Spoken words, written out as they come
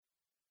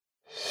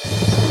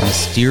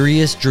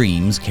Mysterious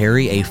dreams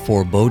carry a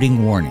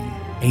foreboding warning.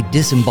 A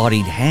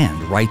disembodied hand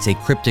writes a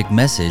cryptic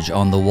message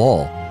on the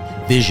wall.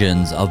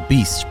 Visions of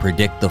beasts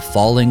predict the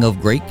falling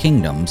of great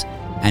kingdoms,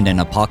 and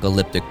an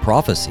apocalyptic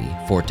prophecy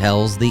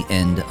foretells the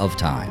end of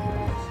time.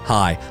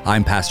 Hi,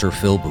 I'm Pastor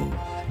Phil Boo.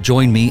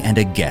 Join me and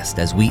a guest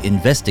as we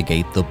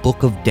investigate the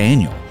book of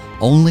Daniel,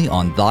 only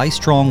on Thy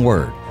Strong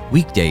Word,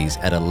 weekdays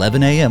at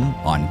 11 a.m.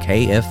 on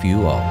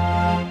KFUO.